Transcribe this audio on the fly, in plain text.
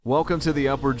Welcome to The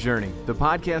Upward Journey, the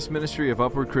podcast ministry of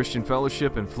Upward Christian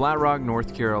Fellowship in Flat Rock,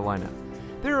 North Carolina.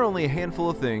 There are only a handful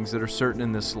of things that are certain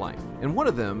in this life, and one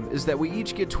of them is that we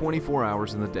each get 24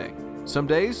 hours in the day. Some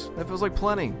days, that feels like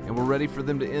plenty, and we're ready for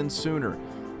them to end sooner.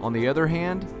 On the other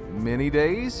hand, many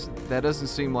days, that doesn't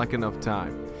seem like enough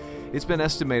time. It's been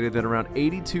estimated that around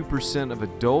 82% of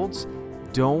adults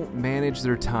don't manage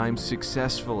their time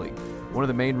successfully. One of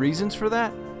the main reasons for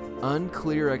that?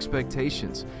 Unclear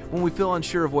expectations. When we feel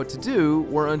unsure of what to do,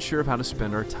 we're unsure of how to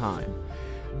spend our time.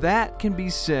 That can be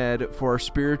said for our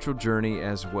spiritual journey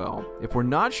as well. If we're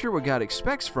not sure what God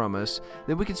expects from us,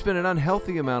 then we can spend an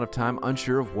unhealthy amount of time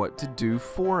unsure of what to do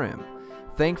for Him.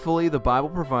 Thankfully, the Bible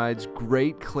provides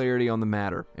great clarity on the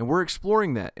matter, and we're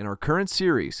exploring that in our current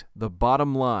series, The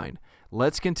Bottom Line.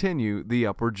 Let's continue the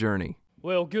Upward Journey.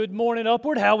 Well, good morning,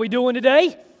 Upward. How are we doing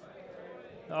today?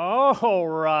 All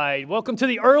right. Welcome to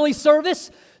the early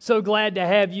service. So glad to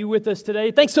have you with us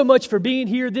today. Thanks so much for being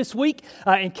here this week.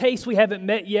 In case we haven't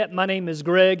met yet, my name is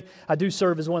Greg. I do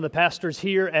serve as one of the pastors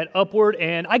here at Upward,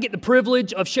 and I get the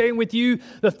privilege of sharing with you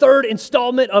the third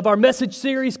installment of our message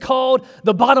series called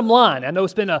The Bottom Line. I know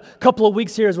it's been a couple of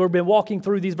weeks here as we've been walking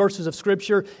through these verses of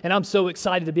Scripture, and I'm so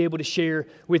excited to be able to share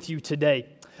with you today.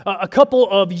 A couple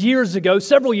of years ago,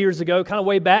 several years ago, kind of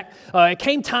way back, it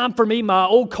came time for me. My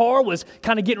old car was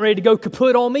kind of getting ready to go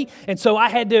kaput on me, and so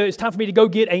it's time for me to go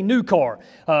get a new car.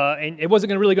 And it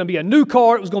wasn't really going to be a new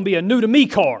car, it was going to be a new-to-me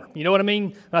car. You know what I mean?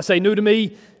 When I say new to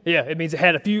me, yeah, it means it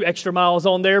had a few extra miles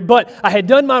on there. But I had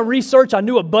done my research. I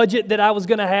knew a budget that I was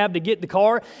going to have to get the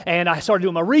car. And I started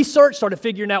doing my research, started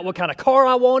figuring out what kind of car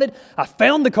I wanted. I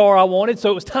found the car I wanted, so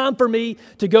it was time for me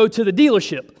to go to the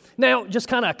dealership. Now, just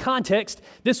kind of context,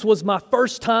 this was my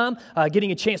first time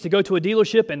getting a chance to go to a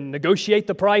dealership and negotiate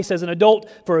the price as an adult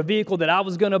for a vehicle that I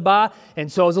was going to buy.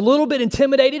 And so I was a little bit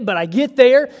intimidated, but I get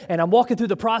there and I'm walking through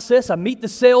the process. I meet the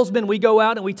salesman. We go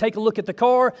out and we take a look at the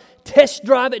car, test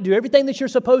drive it, do everything that you're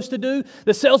supposed to do.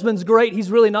 The salesman's great. He's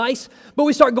really nice. But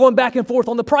we start going back and forth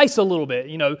on the price a little bit.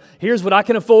 You know, here's what I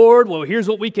can afford. Well, here's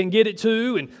what we can get it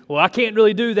to. And, well, I can't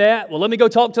really do that. Well, let me go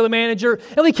talk to the manager.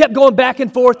 And we kept going back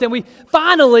and forth. And we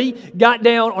finally got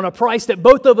down on a price that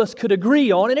both of us could agree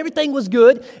on, and everything was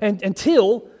good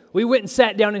until we went and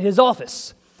sat down in his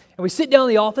office. And we sit down in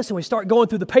the office and we start going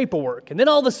through the paperwork. And then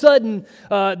all of a sudden,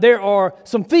 there are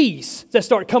some fees that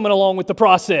start coming along with the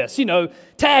process. You know,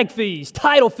 tag fees,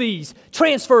 title fees,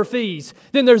 transfer fees.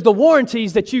 Then there's the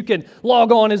warranties that you can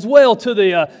log on as well to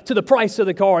the price of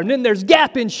the car. And then there's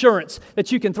gap insurance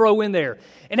that you can throw in there.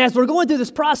 And as we're going through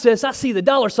this process, I see the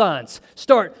dollar signs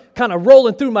start kind of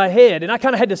rolling through my head. And I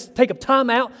kind of had to take a time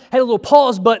out, had a little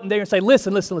pause button there and say,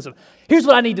 listen. Here's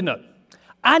what I need to know.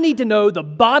 I need to know the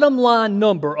bottom line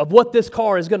number of what this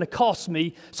car is going to cost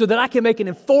me so that I can make an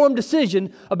informed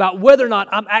decision about whether or not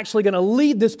I'm actually going to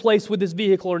leave this place with this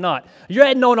vehicle or not. You're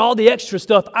adding on all the extra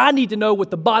stuff. I need to know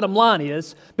what the bottom line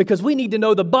is because we need to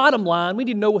know the bottom line. We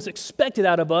need to know what's expected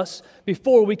out of us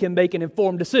before we can make an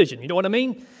informed decision. You know what I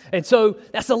mean? And so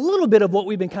that's a little bit of what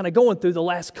we've been kind of going through the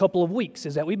last couple of weeks,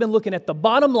 is that we've been looking at the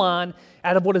bottom line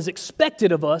out of what is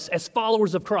expected of us as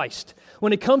followers of Christ.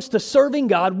 When it comes to serving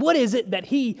God, what is it that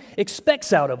He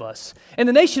expects out of us? And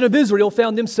the nation of Israel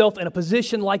found themselves in a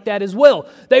position like that as well.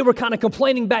 They were kind of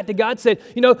complaining back to God, said,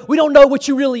 you know, we don't know what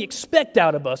you really expect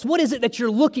out of us. What is it that you're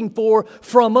looking for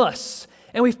from us?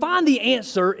 And we find the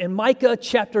answer in Micah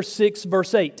chapter 6,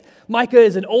 verse 8. Micah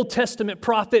is an Old Testament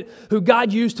prophet who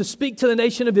God used to speak to the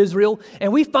nation of Israel,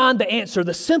 and we find the answer,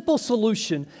 the simple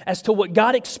solution as to what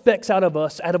God expects out of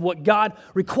us, out of what God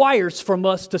requires from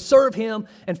us to serve Him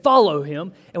and follow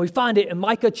Him, and we find it in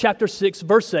Micah chapter 6,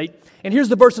 verse 8, and here's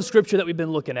the verse of Scripture that we've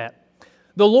been looking at.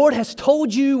 The Lord has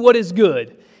told you what is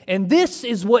good, and this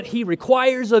is what He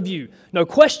requires of you. No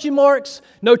question marks,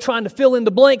 no trying to fill in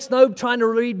the blanks, no trying to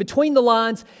read between the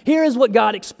lines. Here is what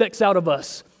God expects out of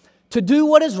us. To do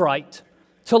what is right,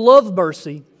 to love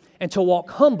mercy, and to walk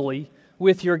humbly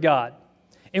with your God.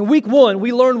 In week 1,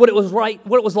 we learned what it was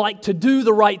like to do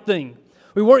the right thing.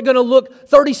 We weren't going to look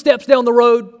 30 steps down the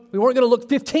road. We weren't going to look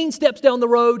 15 steps down the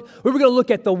road. We were going to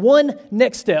look at the one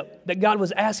next step that God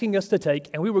was asking us to take,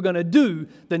 and we were going to do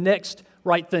the next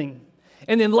right thing.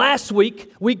 And then last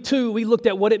week, week 2, we looked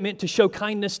at what it meant to show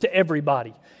kindness to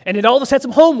everybody. And then all of us had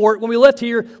some homework when we left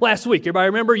here last week. Everybody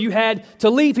remember you had to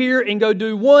leave here and go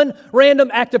do one random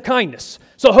act of kindness.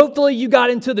 So hopefully you got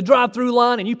into the drive-through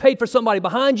line and you paid for somebody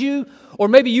behind you, or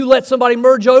maybe you let somebody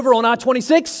merge over on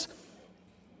I-26.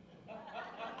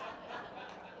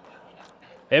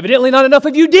 Evidently not enough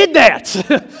of you did that.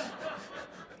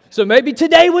 So maybe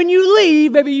today when you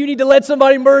leave, maybe you need to let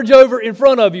somebody merge over in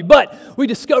front of you. But we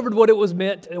discovered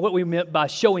what we meant by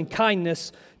showing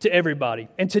kindness to everybody.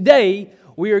 And today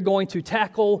we are going to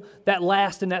tackle that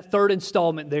last and that third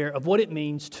installment there of what it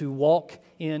means to walk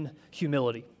in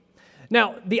humility.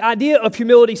 Now, the idea of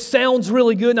humility sounds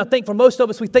really good, and I think for most of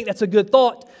us we think that's a good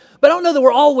thought. But I don't know that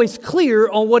we're always clear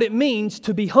on what it means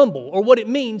to be humble or what it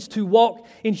means to walk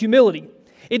in humility.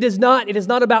 It is not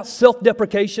about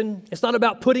self-deprecation. It's not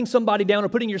about putting somebody down or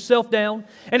putting yourself down.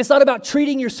 And it's not about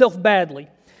treating yourself badly.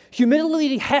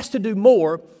 Humility has to do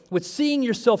more with seeing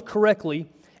yourself correctly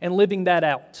and living that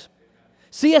out.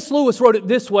 C.S. Lewis wrote it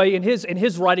this way in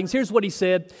his writings. Here's what he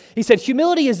said. He said,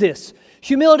 humility is this.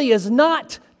 Humility is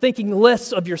not thinking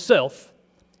less of yourself.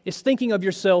 It's thinking of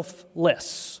yourself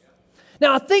less.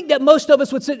 Now, I think that most of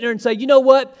us would sit there and say, you know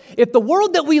what? If the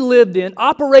world that we lived in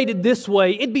operated this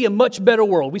way, it'd be a much better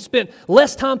world. We spent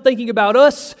less time thinking about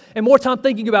us and more time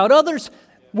thinking about others.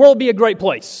 The world would be a great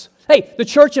place. Hey, the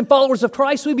church and followers of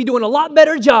Christ, we'd be doing a lot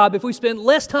better job if we spent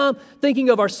less time thinking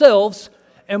of ourselves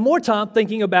and more time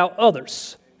thinking about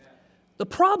others. The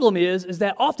problem is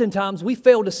that oftentimes we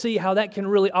fail to see how that can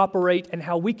really operate and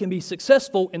how we can be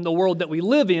successful in the world that we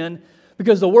live in,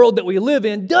 because the world that we live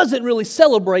in doesn't really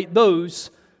celebrate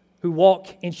those who walk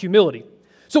in humility.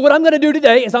 So what I'm going to do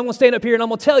today is I'm going to stand up here and I'm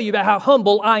going to tell you about how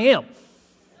humble I am.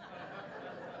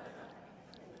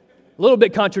 A little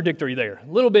bit contradictory there.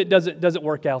 A little bit doesn't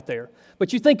work out there.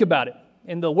 But you think about it.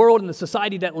 In the world and the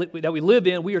society that we live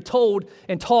in, we are told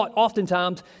and taught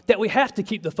oftentimes that we have to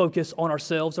keep the focus on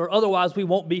ourselves or otherwise we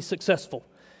won't be successful.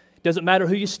 Doesn't matter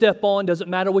who you step on, doesn't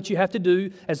matter what you have to do,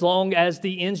 as long as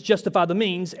the ends justify the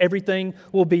means, everything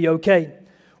will be okay.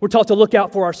 We're taught to look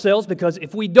out for ourselves because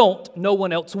if we don't, no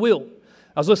one else will.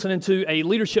 I was listening to a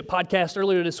leadership podcast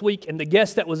earlier this week, and the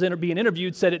guest that was being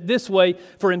interviewed said it this way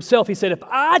for himself. He said, if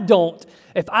I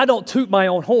don't toot my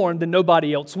own horn, then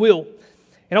nobody else will.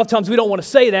 And oftentimes we don't want to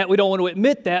say that, we don't want to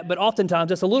admit that, but oftentimes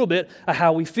that's a little bit of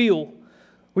how we feel.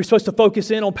 We're supposed to focus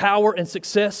in on power and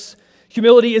success.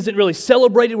 Humility isn't really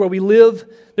celebrated where we live.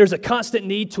 There's a constant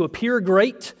need to appear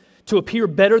great, to appear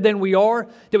better than we are,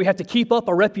 that we have to keep up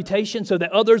a reputation so that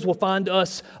others will find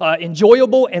us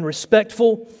enjoyable and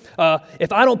respectful.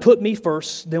 If I don't put me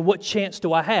first, then what chance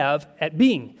do I have at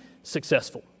being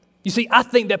successful? You see, I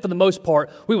think that for the most part,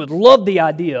 we would love the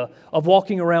idea of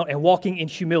walking around and walking in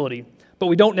humility, but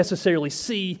we don't necessarily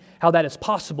see how that is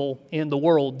possible in the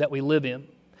world that we live in.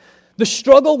 The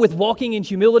struggle with walking in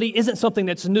humility isn't something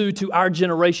that's new to our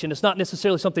generation. It's not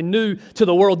necessarily something new to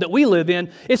the world that we live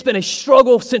in. It's been a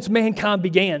struggle since mankind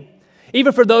began.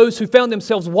 Even for those who found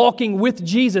themselves walking with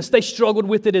Jesus, they struggled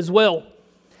with it as well.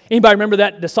 Anybody remember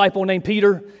that disciple named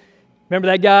Peter? Remember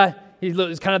that guy? He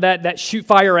was kind of that shoot,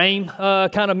 fire, aim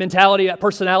kind of mentality, that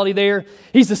personality there.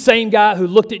 He's the same guy who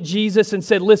looked at Jesus and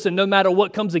said, listen, no matter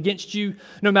what comes against you,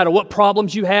 no matter what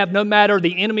problems you have, no matter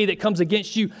the enemy that comes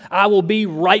against you, I will be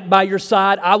right by your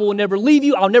side. I will never leave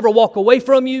you. I'll never walk away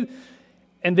from you.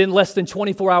 And then less than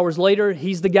 24 hours later,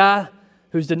 he's the guy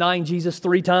who's denying Jesus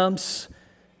 3 times.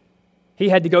 He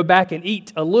had to go back and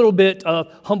eat a little bit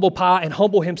of humble pie and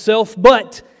humble himself.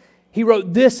 But he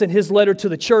wrote this in his letter to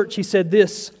the church. He said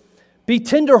this, be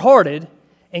tenderhearted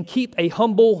and keep a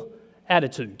humble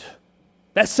attitude.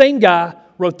 That same guy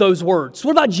wrote those words.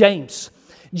 What about James?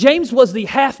 James was the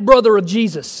half-brother of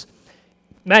Jesus.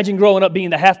 Imagine growing up being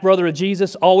the half-brother of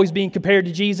Jesus, always being compared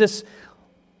to Jesus.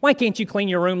 Why can't you clean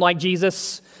your room like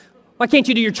Jesus? Why can't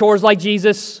you do your chores like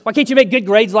Jesus? Why can't you make good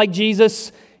grades like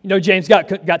Jesus? You know, James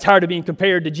got tired of being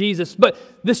compared to Jesus. But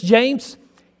this James,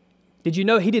 did you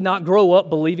know he did not grow up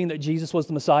believing that Jesus was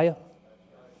the Messiah?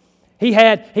 He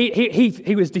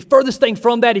was the furthest thing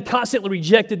from that. He constantly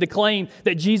rejected the claim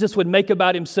that Jesus would make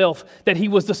about himself, that he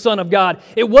was the Son of God.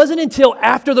 It wasn't until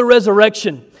after the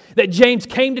resurrection that James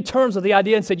came to terms with the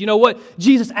idea and said, you know what?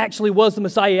 Jesus actually was the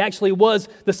Messiah. He actually was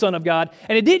the Son of God.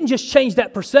 And it didn't just change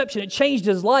that perception. It changed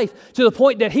his life to the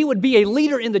point that he would be a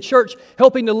leader in the church,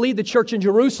 helping to lead the church in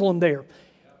Jerusalem there.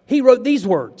 He wrote these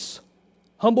words,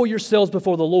 humble yourselves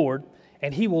before the Lord,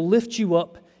 and he will lift you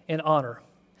up in honor.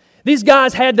 These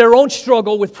guys had their own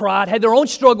struggle with pride, had their own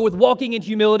struggle with walking in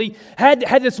humility, had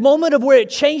this moment of where it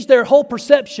changed their whole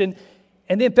perception,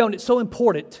 and then found it so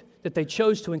important that they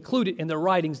chose to include it in their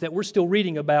writings that we're still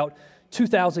reading about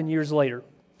 2,000 years later.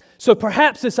 So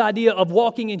perhaps this idea of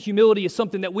walking in humility is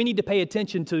something that we need to pay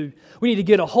attention to, we need to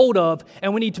get a hold of,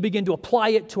 and we need to begin to apply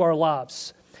it to our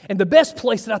lives. And the best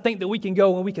place that I think that we can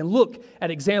go when we can look at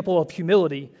example of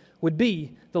humility would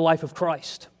be the life of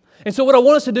Christ. And so what I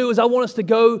want us to do is I want us to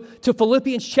go to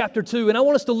Philippians chapter 2, and I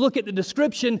want us to look at the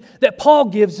description that Paul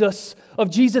gives us of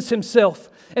Jesus himself.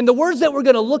 And the words that we're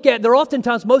going to look at, they're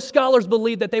oftentimes, most scholars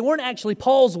believe that they weren't actually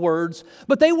Paul's words,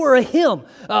 but they were a hymn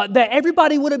that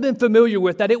everybody would have been familiar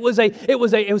with, that it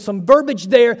was some verbiage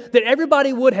there that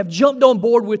everybody would have jumped on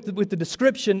board with the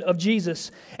description of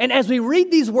Jesus. And as we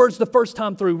read these words the first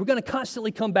time through, we're going to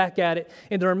constantly come back at it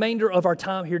in the remainder of our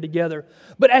time here together.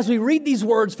 But as we read these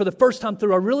words for the first time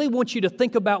through, I really want you to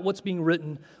think about what's being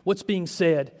written, what's being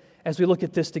said, as we look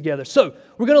at this together. So,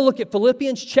 we're going to look at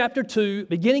Philippians chapter 2,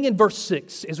 beginning in verse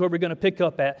 6 is where we're going to pick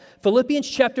up at. Philippians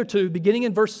chapter 2, beginning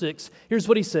in verse 6, here's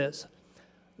what he says.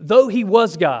 Though he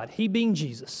was God, he being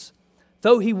Jesus,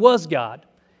 though he was God,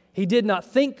 he did not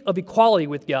think of equality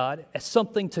with God as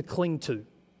something to cling to.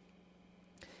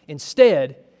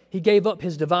 Instead, he gave up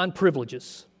his divine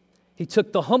privileges. He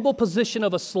took the humble position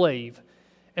of a slave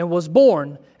and was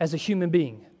born as a human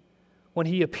being. When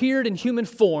he appeared in human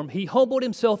form, he humbled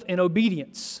himself in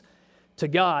obedience to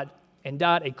God and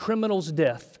died a criminal's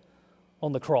death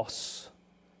on the cross.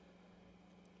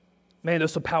 Man,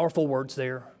 there's some powerful words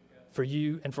there for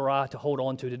you and for I to hold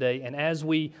on to today. And as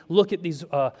we look at these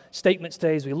statements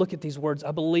today, as we look at these words,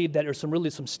 I believe that there's some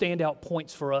standout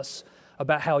points for us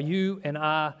about how you and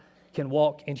I can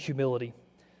walk in humility.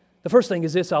 The first thing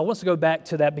is this. I want us to go back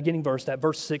to that beginning verse, that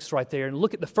verse 6 right there, and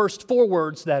look at the first 4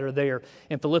 words that are there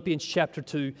in Philippians chapter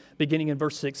 2, beginning in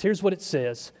verse 6. Here's what it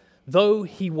says. Though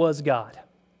he was God.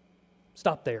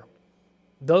 Stop there.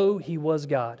 Though he was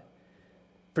God.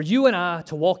 For you and I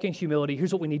to walk in humility,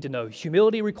 here's what we need to know.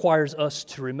 Humility requires us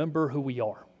to remember who we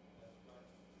are.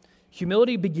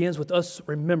 Humility begins with us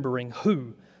remembering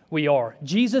who we are.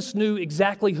 Jesus knew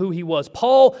exactly who he was.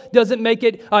 Paul doesn't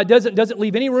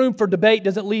leave any room for debate,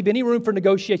 doesn't leave any room for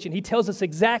negotiation. He tells us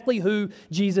exactly who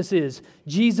Jesus is.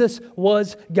 Jesus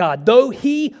was God. Though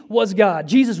he was God,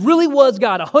 Jesus really was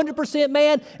God, 100%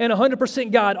 man and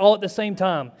 100% God all at the same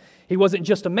time. He wasn't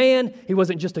just a man. He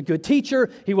wasn't just a good teacher.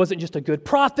 He wasn't just a good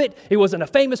prophet. He wasn't a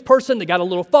famous person that got a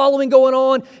little following going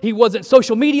on. He wasn't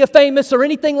social media famous or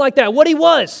anything like that. What he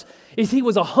was is he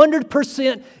was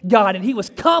 100% God, and he was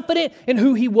confident in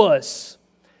who he was.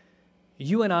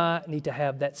 You and I need to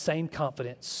have that same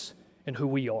confidence in who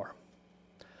we are.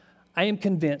 I am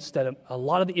convinced that a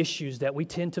lot of the issues that we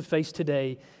tend to face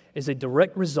today is a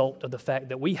direct result of the fact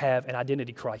that we have an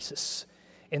identity crisis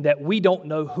and that we don't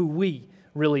know who we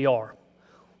really are.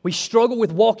 We struggle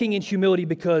with walking in humility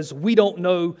because we don't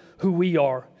know who we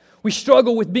are. We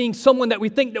struggle with being someone that we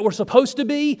think that we're supposed to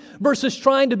be versus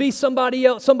trying to be somebody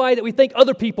else, somebody that we think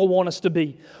other people want us to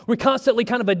be. We constantly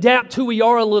kind of adapt who we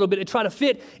are a little bit and try to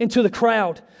fit into the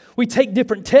crowd. We take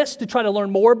different tests to try to learn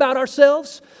more about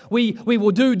ourselves. We will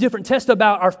do different tests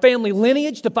about our family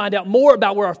lineage to find out more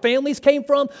about where our families came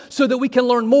from so that we can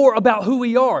learn more about who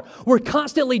we are. We're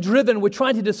constantly driven with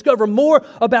trying to discover more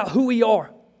about who we are.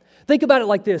 Think about it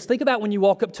like this. Think about when you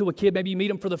walk up to a kid, maybe you meet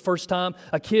them for the first time,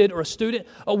 a kid or a student.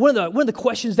 One of the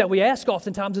questions that we ask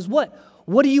oftentimes is what?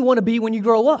 What do you want to be when you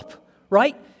grow up,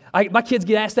 right? My kids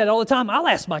get asked that all the time. I'll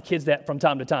ask my kids that from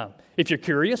time to time. If you're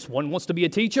curious, one wants to be a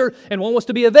teacher and one wants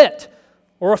to be a vet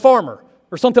or a farmer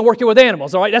or something working with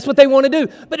animals, all right? That's what they want to do.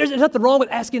 But there's nothing wrong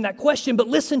with asking that question, but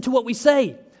listen to what we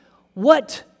say.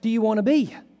 What do you want to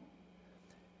be?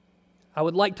 I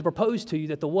would like to propose to you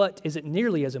that the what isn't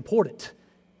nearly as important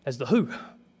as the who. Amen.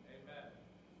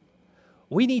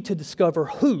 We need to discover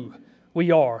who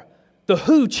we are. The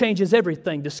who changes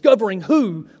everything. Discovering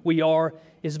who we are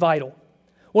is vital.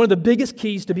 One of the biggest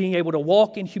keys to being able to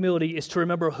walk in humility is to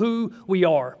remember who we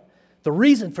are. The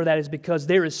reason for that is because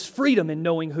there is freedom in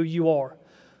knowing who you are.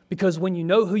 Because when you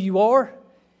know who you are,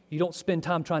 you don't spend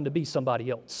time trying to be somebody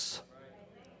else.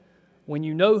 When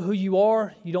you know who you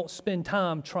are, you don't spend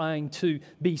time trying to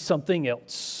be something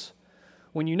else.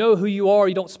 When you know who you are,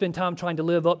 you don't spend time trying to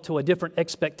live up to a different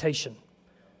expectation.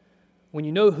 When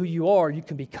you know who you are, you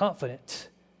can be confident.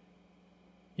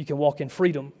 You can walk in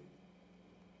freedom.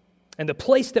 And the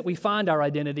place that we find our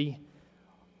identity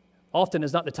often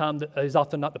is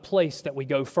often not the place that we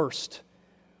go first.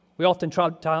 We often try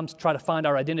to find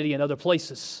our identity in other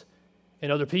places, in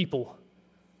other people,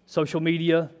 social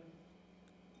media,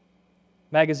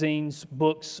 magazines,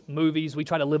 books, movies. We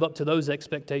try to live up to those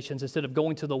expectations instead of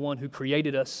going to the one who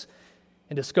created us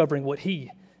and discovering what he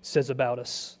says about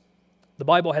us. The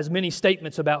Bible has many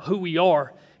statements about who we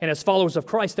are and as followers of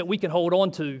Christ that we can hold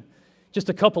on to. Just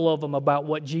a couple of them about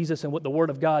what Jesus and what the Word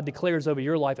of God declares over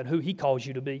your life and who he calls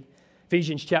you to be.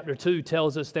 Ephesians chapter 2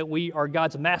 tells us that we are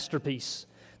God's masterpiece,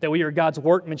 that we are God's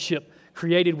workmanship,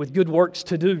 created with good works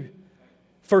to do.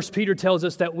 1 Peter tells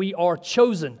us that we are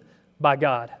chosen by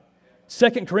God. 2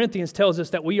 Corinthians tells us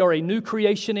that we are a new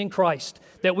creation in Christ,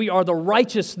 that we are the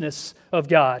righteousness of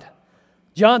God.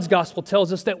 John's gospel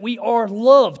tells us that we are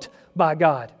loved by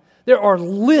God. There are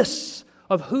lists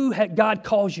of who God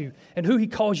calls you and who He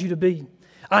calls you to be.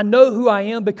 I know who I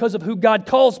am because of who God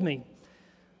calls me.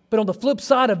 But on the flip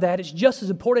side of that, it's just as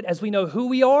important as we know who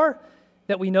we are,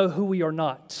 that we know who we are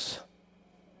not.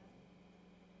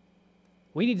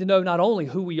 We need to know not only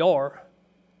who we are,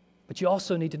 but you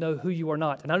also need to know who you are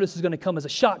not. And I know this is going to come as a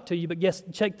shock to you, but yes,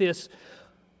 check this.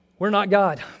 We're not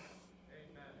God.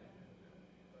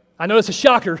 I know it's a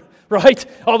shocker, right?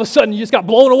 All of a sudden, you just got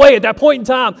blown away at that point in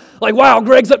time. Like, wow,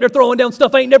 Greg's up there throwing down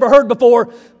stuff I ain't never heard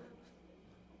before.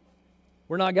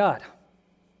 We're not God.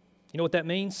 You know what that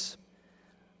means?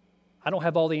 I don't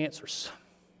have all the answers.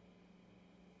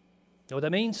 You know what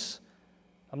that means?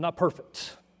 I'm not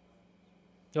perfect.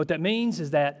 You know what that means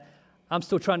is that I'm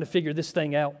still trying to figure this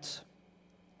thing out.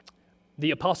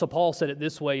 The Apostle Paul said it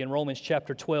this way in Romans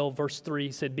chapter 12, verse 3.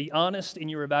 He said, "Be honest in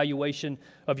your evaluation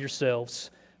of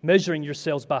yourselves, measuring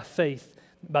yourselves by faith,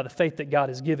 by the faith that God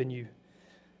has given you."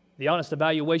 The honest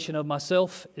evaluation of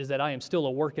myself is that I am still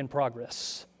a work in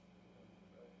progress.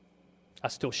 I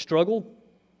still struggle.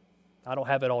 I don't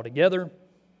have it all together.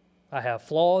 I have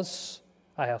flaws.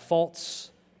 I have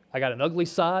faults. I got an ugly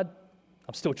side.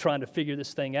 I'm still trying to figure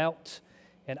this thing out,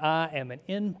 and I am an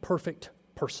imperfect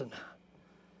person.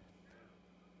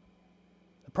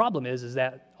 The problem is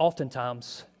that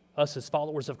oftentimes, us as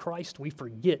followers of Christ, we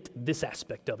forget this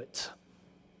aspect of it.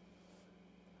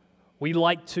 We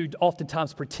like to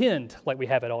oftentimes pretend like we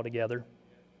have it all together.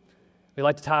 We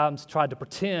like to times try to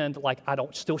pretend like I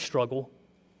don't still struggle,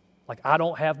 like I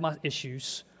don't have my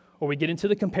issues. Or we get into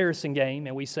the comparison game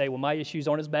and we say, well, my issues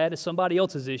aren't as bad as somebody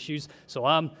else's issues, so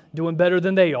I'm doing better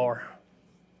than they are.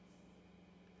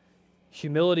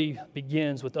 Humility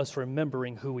begins with us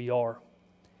remembering who we are.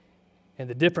 And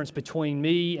the difference between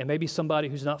me and maybe somebody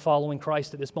who's not following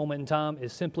Christ at this moment in time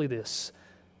is simply this: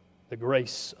 the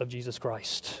grace of Jesus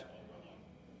Christ.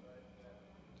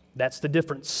 That's the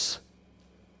difference,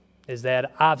 is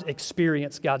that I've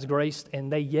experienced God's grace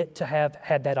and they yet to have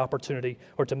had that opportunity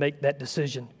or to make that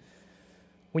decision.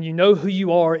 When you know who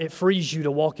you are, it frees you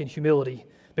to walk in humility,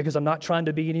 because I'm not trying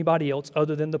to be anybody else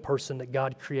other than the person that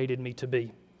God created me to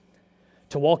be.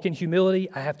 To walk in humility,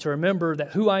 I have to remember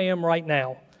that who I am right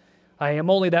now, I am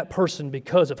only that person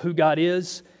because of who God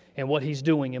is and what He's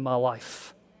doing in my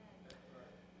life.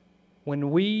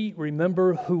 When we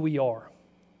remember who we are,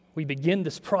 we begin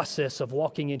this process of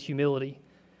walking in humility,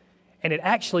 and it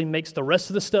actually makes the rest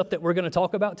of the stuff that we're going to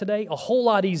talk about today a whole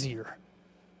lot easier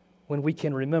when we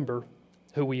can remember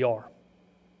who we are.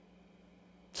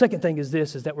 Second thing is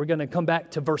this, is that we're going to come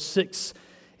back to verse 6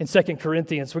 in 2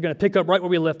 Corinthians. We're going to pick up right where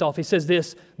we left off. He says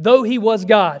this: "Though He was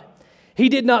God, He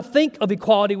did not think of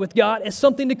equality with God as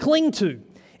something to cling to.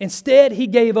 Instead, He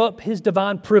gave up His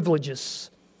divine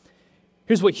privileges."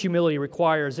 Here's what humility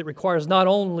requires. It requires not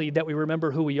only that we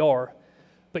remember who we are,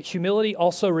 but humility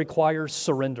also requires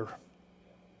surrender.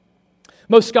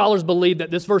 Most scholars believe that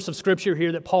this verse of Scripture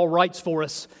here that Paul writes for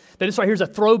us, that this right here is a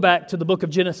throwback to the book of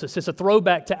Genesis. It's a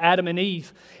throwback to Adam and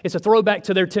Eve. It's a throwback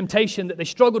to their temptation that they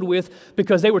struggled with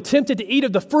because they were tempted to eat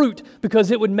of the fruit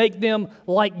because it would make them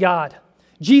like God.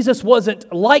 Jesus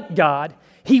wasn't like God.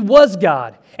 He was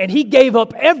God, and He gave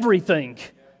up everything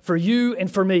for you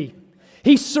and for me.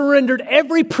 He surrendered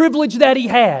every privilege that He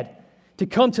had to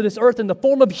come to this earth in the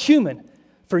form of human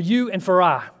for you and for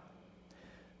I.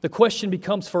 The question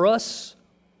becomes for us,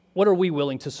 what are we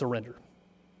willing to surrender?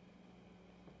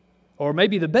 Or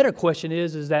maybe the better question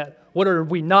is that what are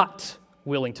we not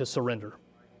willing to surrender?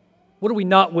 What are we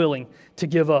not willing to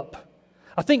give up?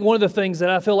 I think one of the things that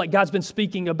I feel like God's been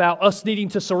speaking about us needing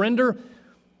to surrender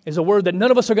is a word that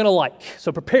none of us are going to like,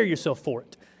 so prepare yourself for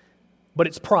it. But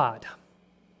it's pride.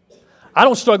 I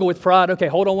don't struggle with pride. Okay,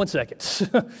 hold on one second.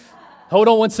 Hold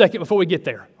on one second before we get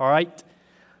there, all right?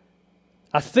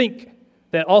 I think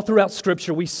that all throughout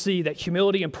Scripture we see that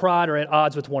humility and pride are at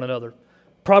odds with one another.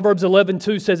 Proverbs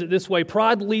 11:2 says it this way: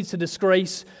 "Pride leads to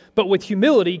disgrace, but with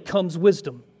humility comes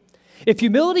wisdom." If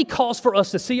humility calls for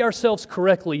us to see ourselves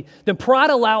correctly, then pride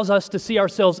allows us to see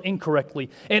ourselves incorrectly.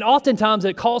 And oftentimes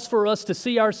it calls for us to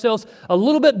see ourselves a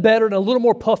little bit better and a little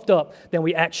more puffed up than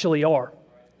we actually are.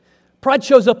 Pride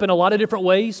shows up in a lot of different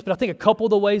ways, but I think a couple of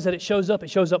the ways that it shows up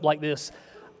like this: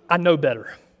 I know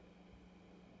better.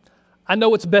 I know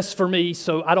what's best for me,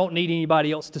 so I don't need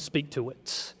anybody else to speak to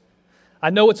it. I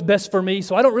know what's best for me,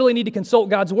 so I don't really need to consult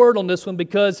God's Word on this one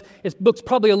because His book's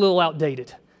probably a little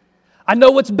outdated. I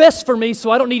know what's best for me,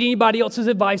 so I don't need anybody else's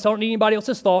advice. I don't need anybody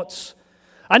else's thoughts.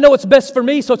 I know what's best for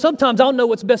me, so sometimes I'll know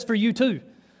what's best for you too.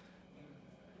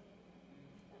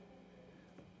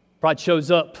 Pride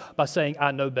shows up by saying,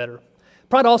 I know better.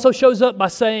 Pride also shows up by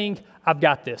saying, I've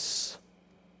got this.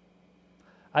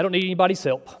 I don't need anybody's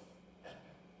help.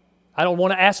 I don't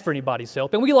want to ask for anybody's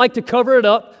help. And we like to cover it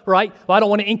up, right? Well, I don't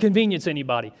want to inconvenience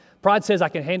anybody. Pride says I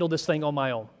can handle this thing on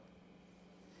my own.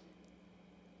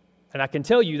 And I can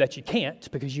tell you that you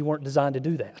can't because you weren't designed to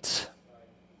do that.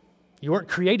 You weren't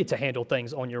created to handle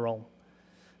things on your own.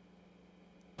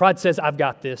 Pride says, I've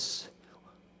got this.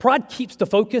 Pride keeps the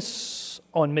focus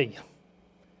on me.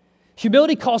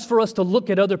 Humility calls for us to look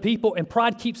at other people, and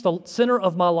pride keeps the center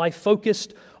of my life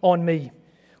focused on me.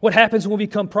 What happens when we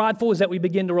become prideful is that we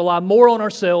begin to rely more on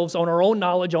ourselves, on our own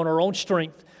knowledge, on our own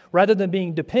strength, rather than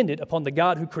being dependent upon the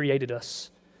God who created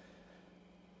us.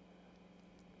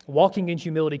 Walking in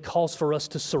humility calls for us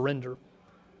to surrender.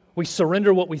 We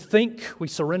surrender what we think, we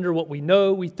surrender what we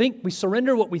know, we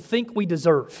surrender what we think we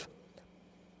deserve.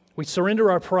 We surrender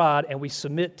our pride and we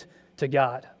submit to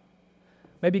God.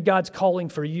 Maybe God's calling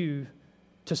for you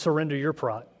to surrender your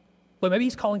pride. But maybe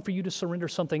He's calling for you to surrender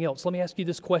something else. Let me ask you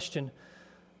this question.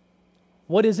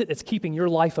 What is it that's keeping your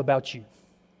life about you?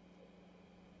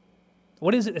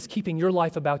 What is it that's keeping your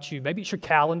life about you? Maybe it's your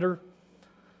calendar.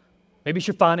 Maybe it's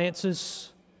your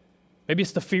finances. Maybe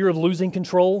it's the fear of losing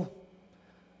control.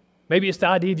 Maybe it's the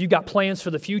idea of you got plans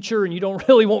for the future and you don't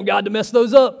really want God to mess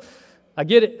those up. I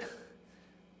get it.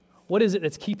 What is it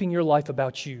that's keeping your life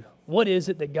about you? What is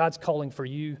it that God's calling for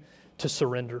you to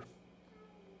surrender?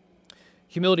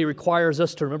 Humility requires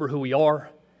us to remember who we are.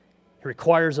 It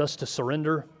requires us to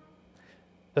surrender.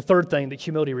 The third thing that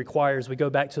humility requires, we go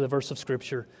back to the verse of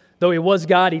Scripture. Though He was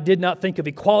God, He did not think of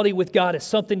equality with God as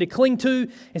something to cling to.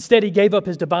 Instead, He gave up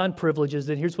His divine privileges.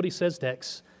 And here's what He says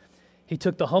next. He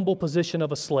took the humble position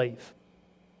of a slave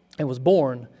and was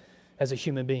born as a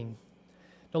human being.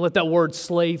 Don't let that word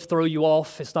slave throw you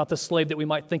off. It's not the slave that we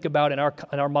might think about in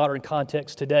our modern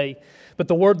context today. But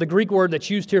the Greek word that's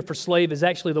used here for slave is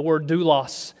actually the word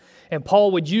doulos. And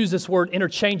Paul would use this word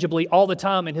interchangeably all the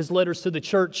time in his letters to the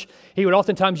church. He would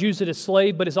oftentimes use it as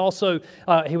slave, but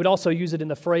he would also use it in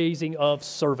the phrasing of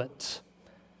servant.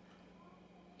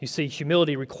 You see,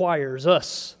 humility requires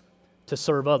us to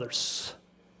serve others.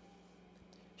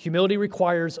 Humility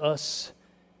requires us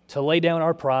to lay down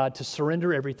our pride, to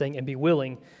surrender everything, and be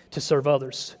willing to serve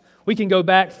others. We can go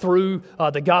back through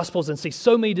the Gospels and see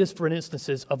so many different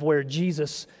instances of where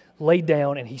Jesus laid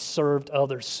down and He served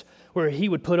others, where He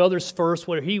would put others first,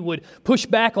 where He would push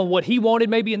back on what He wanted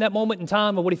maybe in that moment in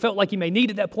time or what He felt like He may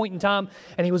need at that point in time,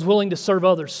 and He was willing to serve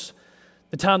others.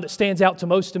 The time that stands out to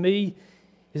most to me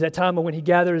is that time when He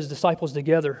gathered His disciples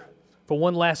together for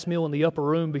one last meal in the upper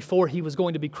room before He was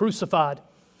going to be crucified.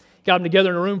 Got them together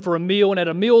in a room for a meal, and at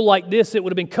a meal like this, it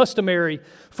would have been customary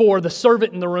for the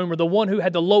servant in the room or the one who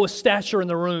had the lowest stature in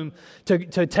the room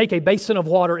to take a basin of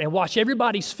water and wash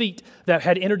everybody's feet that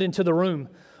had entered into the room.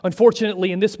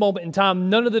 Unfortunately, in this moment in time,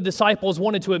 none of the disciples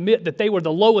wanted to admit that they were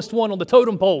the lowest one on the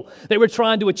totem pole. They were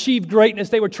trying to achieve greatness.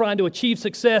 They were trying to achieve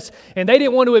success, and they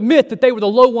didn't want to admit that they were the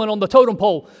low one on the totem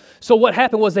pole. So what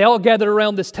happened was they all gathered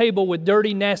around this table with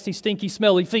dirty, nasty, stinky,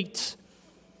 smelly feet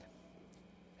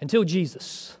until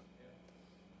Jesus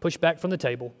pushed back from the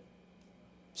table,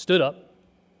 stood up,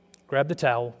 grabbed the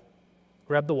towel,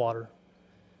 grabbed the water,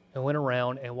 and went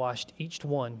around and washed each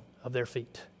one of their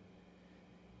feet,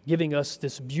 giving us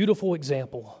this beautiful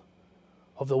example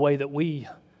of the way that we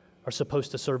are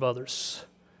supposed to serve others.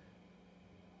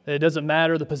 It doesn't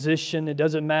matter the position, it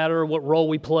doesn't matter what role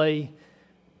we play,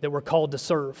 that we're called to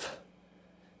serve.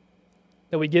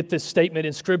 That we get this statement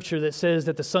in Scripture that says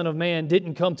that the Son of Man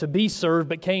didn't come to be served,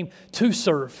 but came to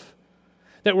serve.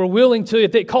 That we're willing to,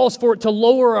 if it calls for it, to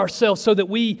lower ourselves so that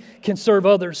we can serve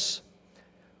others.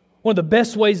 One of the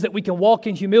best ways that we can walk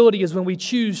in humility is when we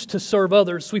choose to serve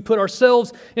others. We put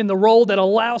ourselves in the role that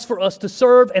allows for us to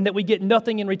serve and that we get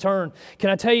nothing in return.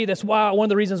 Can I tell you that's why one of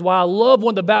the reasons why I love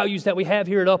one of the values that we have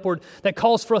here at Upward that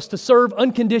calls for us to serve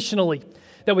unconditionally.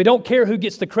 That we don't care who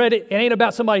gets the credit. It ain't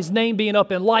about somebody's name being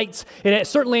up in lights. It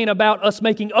certainly ain't about us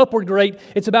making Upward great.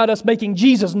 It's about us making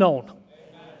Jesus known.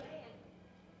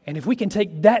 And if we can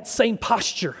take that same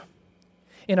posture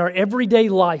in our everyday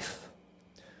life,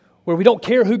 where we don't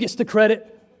care who gets the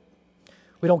credit,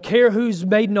 we don't care who's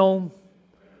made known,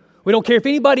 we don't care if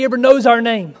anybody ever knows our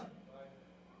name,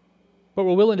 but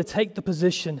we're willing to take the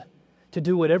position to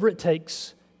do whatever it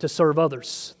takes to serve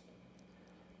others.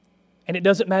 And it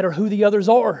doesn't matter who the others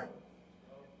are,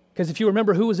 because if you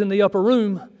remember who was in the upper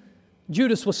room,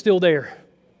 Judas was still there.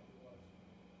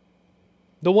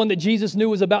 The one that Jesus knew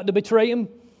was about to betray Him,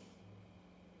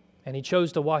 and He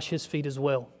chose to wash His feet as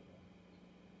well.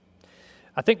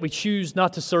 I think we choose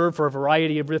not to serve for a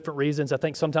variety of different reasons. I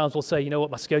think sometimes we'll say, you know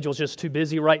what, my schedule's just too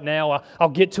busy right now. I'll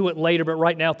get to it later, but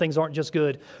right now things aren't just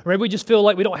good. Or maybe we just feel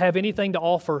like we don't have anything to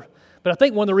offer. But I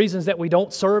think one of the reasons that we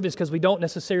don't serve is because we don't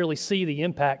necessarily see the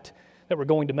impact that we're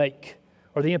going to make,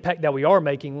 or the impact that we are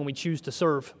making when we choose to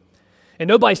serve. And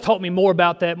nobody's taught me more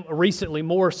about that recently,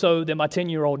 more so than my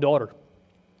 10-year-old daughter.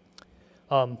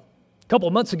 A couple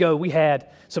of months ago, we had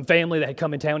some family that had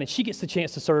come in town, and she gets the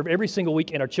chance to serve every single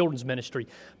week in our children's ministry.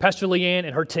 Pastor Leanne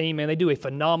and her team, man, they do a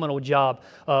phenomenal job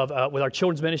with our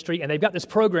children's ministry, and they've got this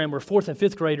program where 4th and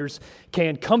 5th graders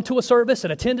can come to a service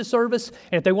and attend a service,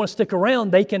 and if they want to stick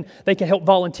around, they can help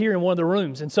volunteer in one of the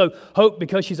rooms. And so Hope,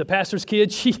 because she's a pastor's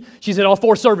kid, she's at all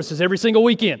 4 services every single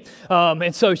weekend.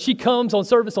 And so she comes on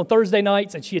service on Thursday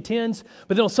nights, and she attends,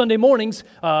 but then on Sunday mornings,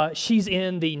 she's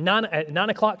in at 9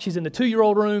 o'clock, she's in the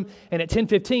 2-year-old room, and at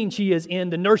 10:15, she is in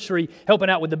the nursery helping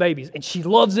out with the babies. And she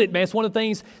loves it, man. It's one of the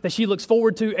things that she looks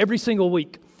forward to every single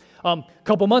week. A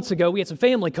couple months ago, we had some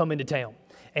family come into town.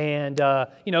 And,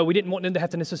 we didn't want them to have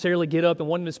to necessarily get up and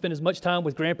want them to spend as much time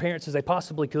with grandparents as they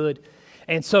possibly could.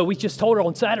 And so we just told her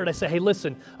on Saturday, I said, hey,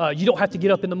 listen, you don't have to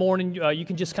get up in the morning. You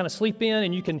can just kind of sleep in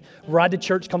and you can ride to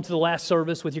church, come to the last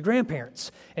service with your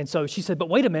grandparents. And so she said, but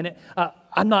wait a minute,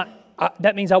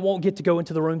 that means I won't get to go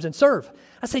into the rooms and serve.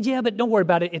 I said, yeah, but don't worry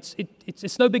about it.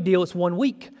 It's no big deal. It's 1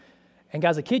 week. And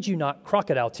guys, I kid you not,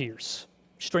 crocodile tears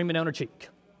streaming down her cheek.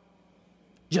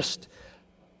 Just.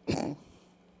 And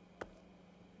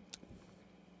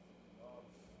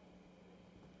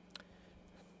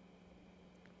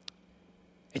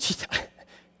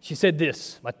she said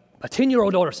this. My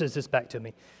 10-year-old daughter says this back to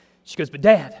me. She goes, but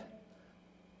Dad,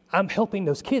 I'm helping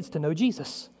those kids to know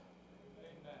Jesus.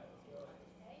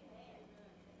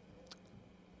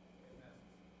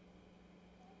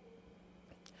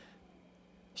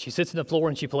 She sits on the floor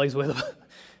and she plays with them.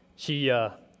 She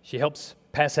helps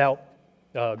pass out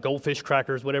goldfish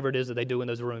crackers, whatever it is that they do in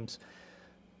those rooms.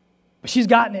 But she's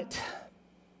gotten it.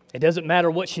 It doesn't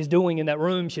matter what she's doing in that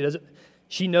room.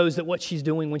 She knows that what she's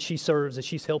doing when she serves is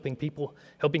she's helping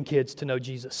kids to know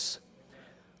Jesus.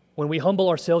 When we humble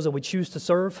ourselves and we choose to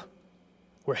serve,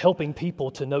 we're helping people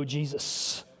to know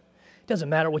Jesus. It doesn't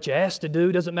matter what you ask to do.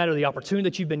 It doesn't matter the opportunity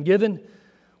that you've been given.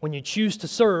 When you choose to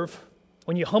serve,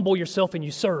 when you humble yourself and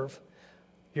you serve,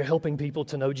 you're helping people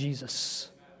to know Jesus.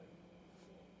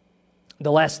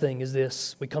 The last thing is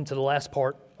this. We come to the last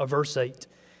part of verse 8.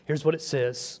 Here's what it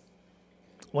says.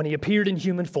 When he appeared in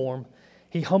human form,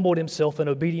 he humbled himself in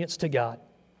obedience to God,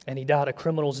 and he died a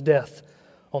criminal's death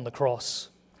on the cross.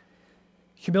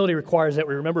 Humility requires that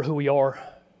we remember who we are.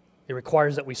 It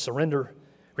requires that we surrender.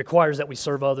 It requires that we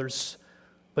serve others.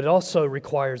 But it also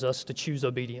requires us to choose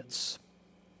obedience.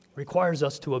 It requires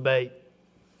us to obey.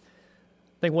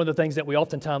 I think one of the things that we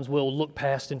oftentimes will look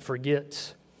past and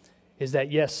forget is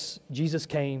that, yes, Jesus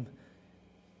came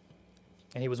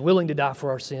and he was willing to die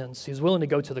for our sins. He was willing to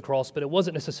go to the cross, but it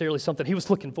wasn't necessarily something he was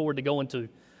looking forward to going to.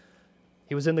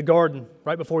 He was in the garden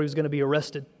right before he was going to be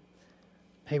arrested.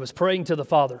 He was praying to the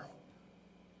Father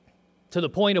to the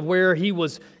point of where he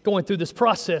was going through this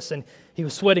process and he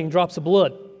was sweating drops of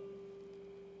blood.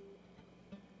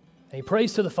 And he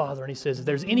prays to the Father and he says, if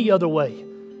there's any other way,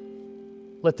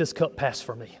 let this cup pass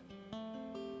from me.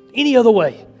 Any other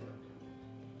way.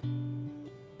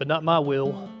 But not my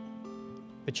will,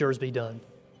 but yours be done.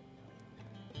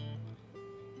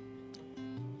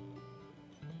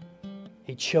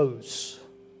 He chose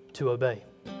to obey.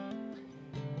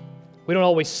 We don't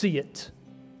always see it,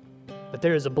 but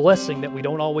there is a blessing that we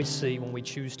don't always see when we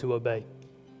choose to obey.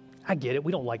 I get it.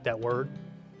 We don't like that word.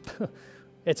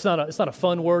 It's not a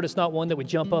fun word. It's not one that we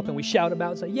jump up and we shout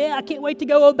about and say, yeah, I can't wait to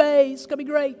go obey. It's going to be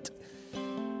great.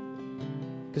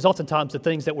 Because oftentimes the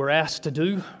things that we're asked to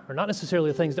do are not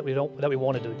necessarily the things that we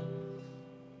want to do.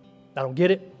 I don't get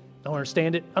it. I don't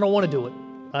understand it. I don't want to do it.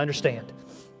 I understand.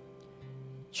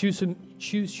 Choose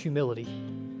humility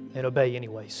and obey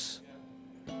anyways.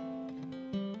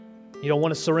 You don't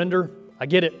want to surrender? I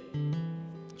get it.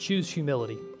 Choose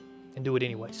humility and do it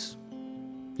anyways.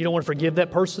 You don't want to forgive that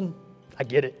person? I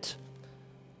get it.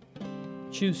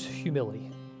 Choose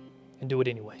humility and do it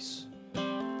anyways.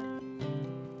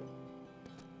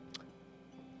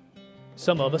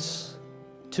 Some of us,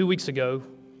 2 weeks ago,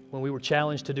 when we were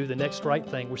challenged to do the next right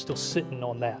thing, we're still sitting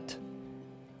on that.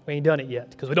 We ain't done it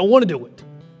yet because we don't want to do it.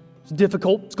 It's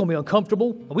difficult. It's going to be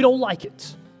uncomfortable. And we don't like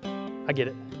it. I get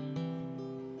it.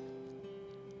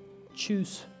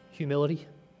 Choose humility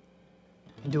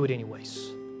and do it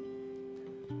anyways.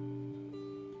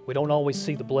 We don't always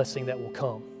see the blessing that will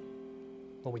come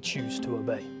when we choose to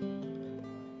obey.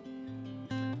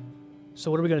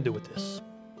 So what are we going to do with this?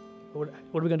 What are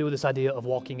we going to do with this idea of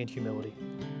walking in humility?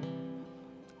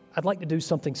 I'd like to do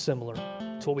something similar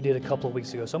to what we did a couple of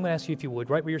weeks ago. So I'm going to ask you, if you would,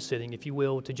 right where you're sitting, if you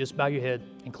will, to just bow your head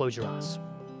and close your eyes.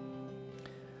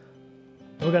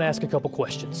 And we're going to ask a couple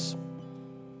questions.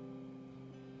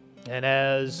 And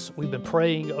as we've been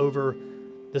praying over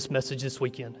this message this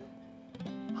weekend,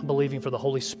 I'm believing for the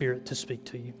Holy Spirit to speak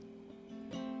to you.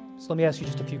 So let me ask you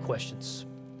just a few questions.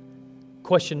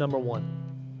 Question number one,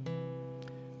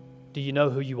 do you know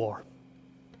who you are?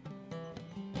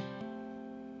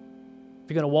 If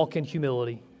you're going to walk in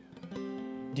humility,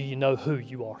 do you know who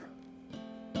you are?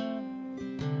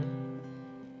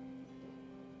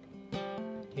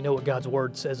 Do you know what God's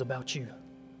Word says about you?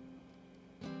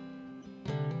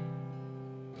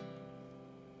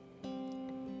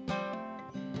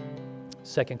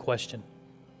 Second question,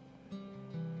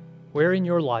 where in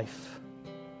your life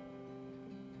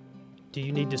do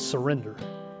you need to surrender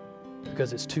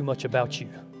because it's too much about you?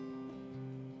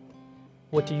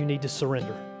 What do you need to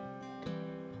surrender?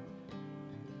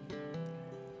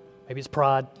 Maybe it's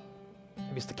pride,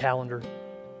 maybe it's the calendar.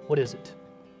 What is it?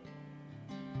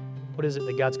 What is it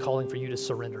that God's calling for you to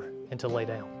surrender and to lay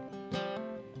down?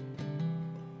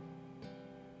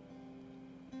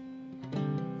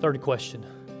 Third question,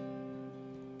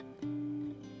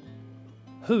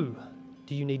 who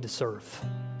do you need to serve?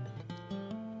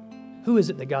 Who is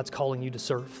it that God's calling you to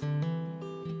serve?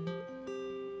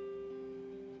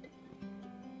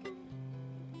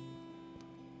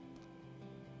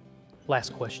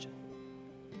 Last question.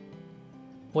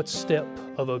 What step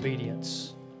of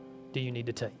obedience do you need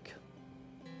to take?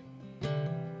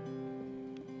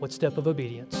 What step of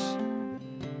obedience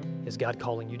is God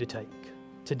calling you to take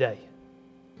today?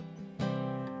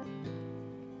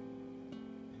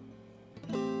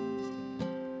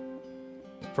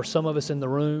 For some of us in the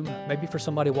room, maybe for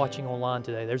somebody watching online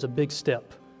today, there's a big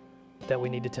step that we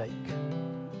need to take.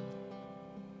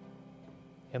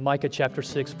 In Micah chapter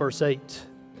 6, verse 8,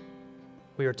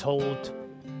 we are told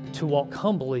to walk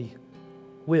humbly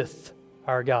with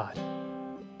our God.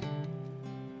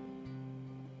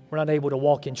 We're not able to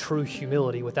walk in true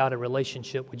humility without a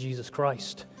relationship with Jesus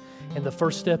Christ. And the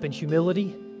first step in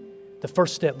humility, the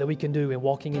first step that we can do in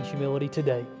walking in humility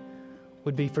today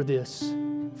would be for this,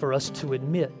 for us to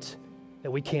admit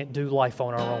that we can't do life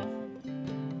on our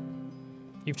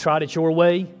own. You've tried it your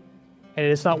way, and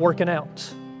it's not working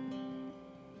out.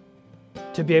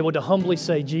 To be able to humbly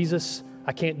say, Jesus,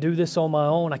 I can't do this on my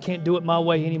own. I can't do it my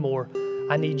way anymore.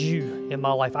 I need you in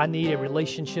my life. I need a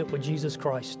relationship with Jesus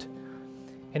Christ.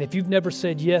 And if you've never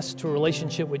said yes to a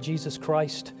relationship with Jesus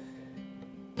Christ,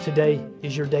 today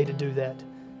is your day to do that,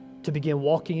 to begin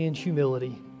walking in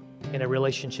humility in a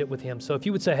relationship with Him. So if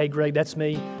you would say, hey, Greg, that's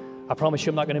me. I promise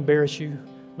you I'm not going to embarrass you.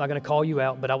 I'm not going to call you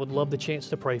out, but I would love the chance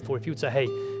to pray for you. If you would say, hey,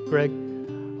 Greg,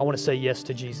 I want to say yes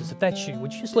to Jesus. If that's you,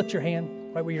 would you just lift your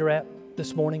hand right where you're at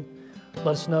this morning? Let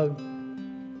us know.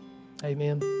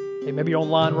 Amen. Hey, maybe you're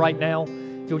online right now.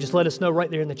 If you'll just let us know right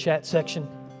there in the chat section.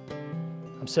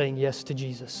 I'm saying yes to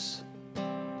Jesus.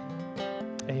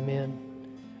 Amen.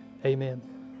 Amen.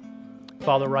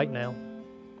 Father, right now,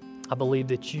 I believe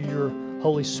that your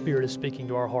Holy Spirit is speaking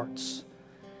to our hearts.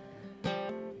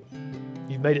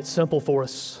 You've made it simple for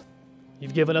us.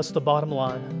 You've given us the bottom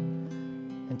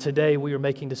line. And today we are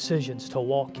making decisions to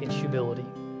walk in humility.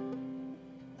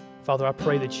 Father, I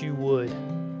pray that you would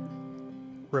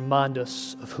remind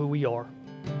us of who we are.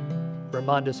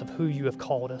 Remind us of who you have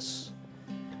called us.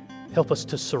 Help us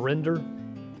to surrender.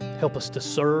 Help us to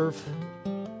serve.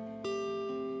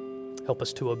 Help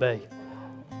us to obey.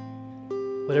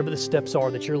 Whatever the steps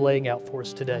are that you're laying out for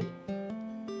us today,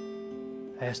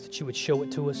 I ask that you would show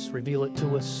it to us, reveal it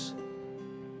to us.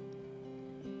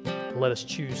 Let us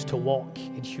choose to walk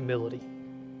in humility.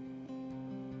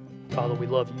 Father, we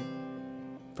love you.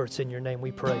 For it's in your name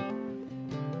we pray.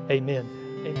 Amen.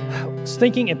 I was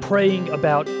thinking and praying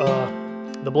about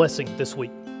the blessing this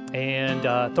week. And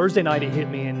Thursday night it hit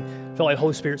me and felt like the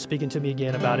Holy Spirit speaking to me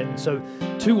again about it. And so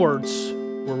 2 words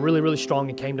were really, really strong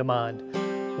and came to mind.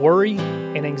 Worry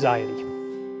and anxiety.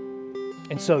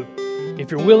 And so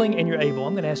if you're willing and you're able,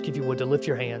 I'm going to ask you if you would to lift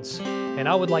your hands. And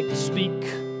I would like to speak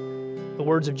the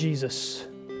words of Jesus.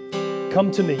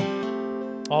 Come to me,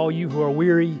 all you who are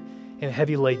weary and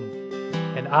heavy laden,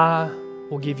 and I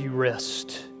will give you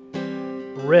rest.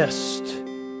 Rest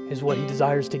is what He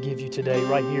desires to give you today,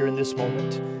 right here in this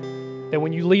moment. That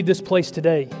when you leave this place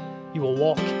today, you will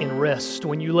walk in rest.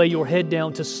 When you lay your head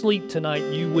down to sleep tonight,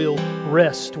 you will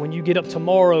rest. When you get up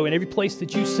tomorrow and every place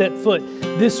that you set foot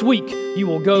this week, you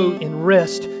will go in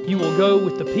rest. You will go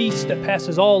with the peace that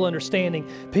passes all understanding,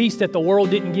 peace that the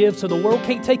world didn't give, so the world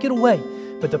can't take it away,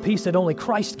 but the peace that only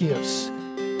Christ gives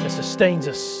that sustains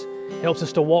us, helps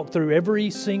us to walk through every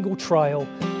single trial,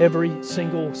 every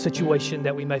single situation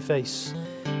that we may face,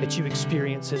 that you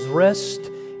experience His rest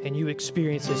and you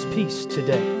experience His peace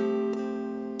today.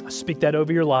 I speak that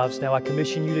over your lives now. I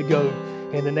commission you to go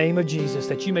in the name of Jesus,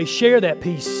 that you may share that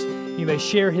peace, you may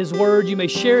share His word, you may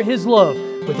share His love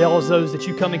with all of those that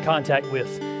you come in contact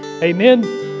with. Amen,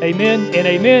 amen, and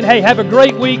amen. Hey, have a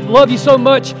great week. Love you so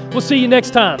much. We'll see you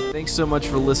next time. Thanks so much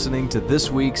for listening to this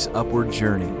week's Upward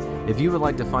Journey. If you would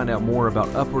like to find out more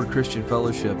about Upward Christian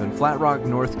Fellowship in Flat Rock,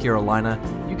 North Carolina,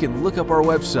 you can look up our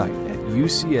website at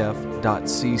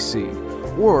ucf.cc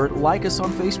or like us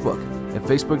on Facebook at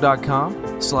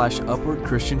facebook.com/Upward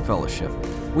Christian Fellowship.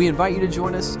 We invite you to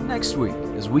join us next week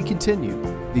as we continue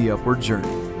the Upward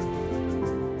Journey.